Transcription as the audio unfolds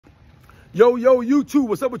Yo, YouTube,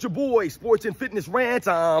 what's up with your boy, Sports and Fitness Rant?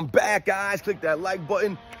 I'm back, guys. Click that like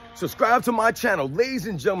button. Subscribe to my channel. Ladies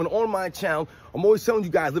and gentlemen, on my channel, I'm always telling you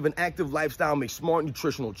guys, live an active lifestyle, make smart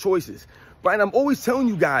nutritional choices. Right? And I'm always telling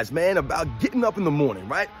you guys, man, about getting up in the morning,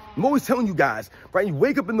 right? I'm always telling you guys, right? You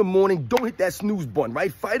wake up in the morning, don't hit that snooze button,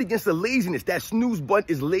 right? Fight against the laziness. That snooze button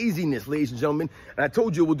is laziness, ladies and gentlemen. And I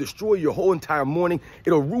told you it will destroy your whole entire morning.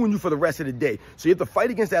 It'll ruin you for the rest of the day. So you have to fight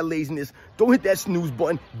against that laziness. Don't hit that snooze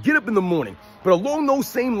button. Get up in the morning. But along those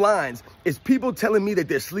same lines is people telling me that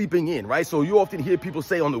they're sleeping in, right? So you often hear people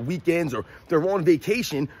say on the weekends or they're on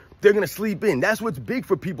vacation, they're going to sleep in. That's what's big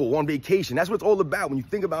for people on vacation. That's what it's all about. When you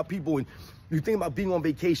think about people and you think about being on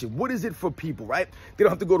vacation, what is it for people, right? They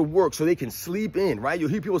don't have to go to work so they can sleep in, right? You'll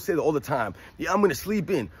hear people say that all the time. Yeah, I'm going to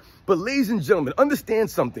sleep in. But ladies and gentlemen,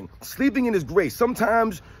 understand something. Sleeping in is great.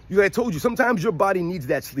 Sometimes, I told you, sometimes your body needs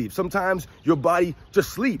that sleep. Sometimes your body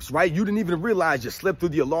just sleeps, right? You didn't even realize you slept through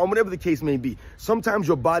the alarm, whatever the case may be. Sometimes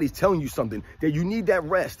your body's telling you something, that you need that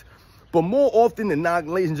rest. But more often than not,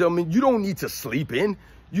 ladies and gentlemen, you don't need to sleep in.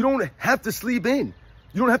 You don't have to sleep in.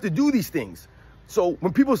 You don't have to do these things. So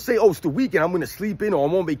when people say, oh, it's the weekend, I'm going to sleep in, or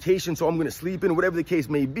I'm on vacation, so I'm going to sleep in, whatever the case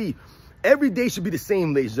may be, every day should be the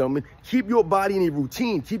same, ladies and gentlemen. Keep your body in a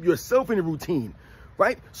routine. Keep yourself in a routine,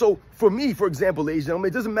 right? So for me, for example, ladies and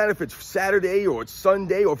gentlemen, it doesn't matter if it's Saturday or it's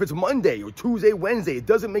Sunday or if it's Monday or Tuesday, Wednesday. It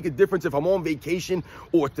doesn't make a difference if I'm on vacation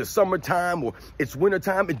or it's the summertime or it's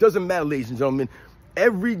wintertime. It doesn't matter, ladies and gentlemen.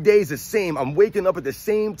 Every day is the same. I'm waking up at the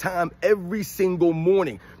same time every single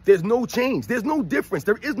morning. There's no change. There's no difference.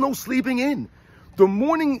 There is no sleeping in. The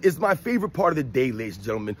morning is my favorite part of the day, ladies and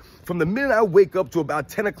gentlemen. From the minute I wake up to about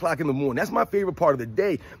 10 o'clock in the morning, that's my favorite part of the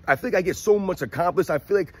day. I feel like I get so much accomplished. I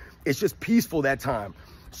feel like it's just peaceful that time.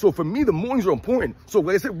 So for me, the mornings are important. So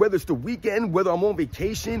like I said, whether it's the weekend, whether I'm on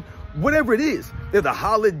vacation, whatever it is, there's a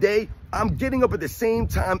holiday, I'm getting up at the same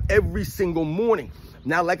time every single morning.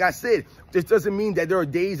 Now, like I said, this doesn't mean that there are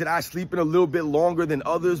days that I sleep in a little bit longer than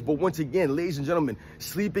others. But once again, ladies and gentlemen,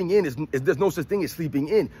 sleeping in there's no such thing as sleeping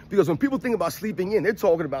in. Because when people think about sleeping in, they're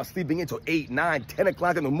talking about sleeping in till 8, 9, 10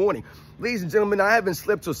 o'clock in the morning. Ladies and gentlemen, I haven't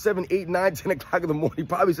slept till 7, 8, 9, 10 o'clock in the morning,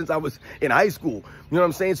 probably since I was in high school. You know what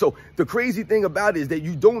I'm saying? So the crazy thing about it is that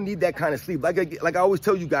you don't need that kind of sleep. Like I always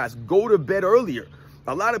tell you guys, go to bed earlier.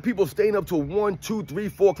 A lot of people staying up till 1, 2, 3,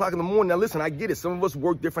 4 o'clock in the morning. Now, listen, I get it. Some of us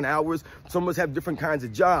work different hours. Some of us have different kinds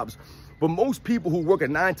of jobs. But most people who work a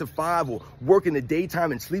 9 to 5 or work in the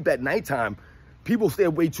daytime and sleep at nighttime, people stay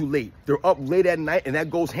way too late. They're up late at night, and that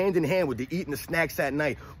goes hand in hand with the eating the snacks at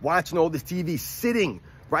night, watching all this TV, sitting,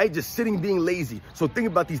 right? Just sitting, being lazy. So think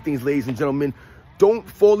about these things, ladies and gentlemen. Don't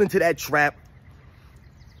fall into that trap.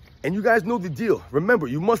 And you guys know the deal. Remember,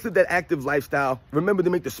 you must live that active lifestyle. Remember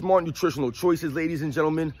to make the smart nutritional choices, ladies and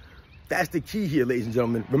gentlemen. That's the key here, ladies and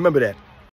gentlemen. Remember that.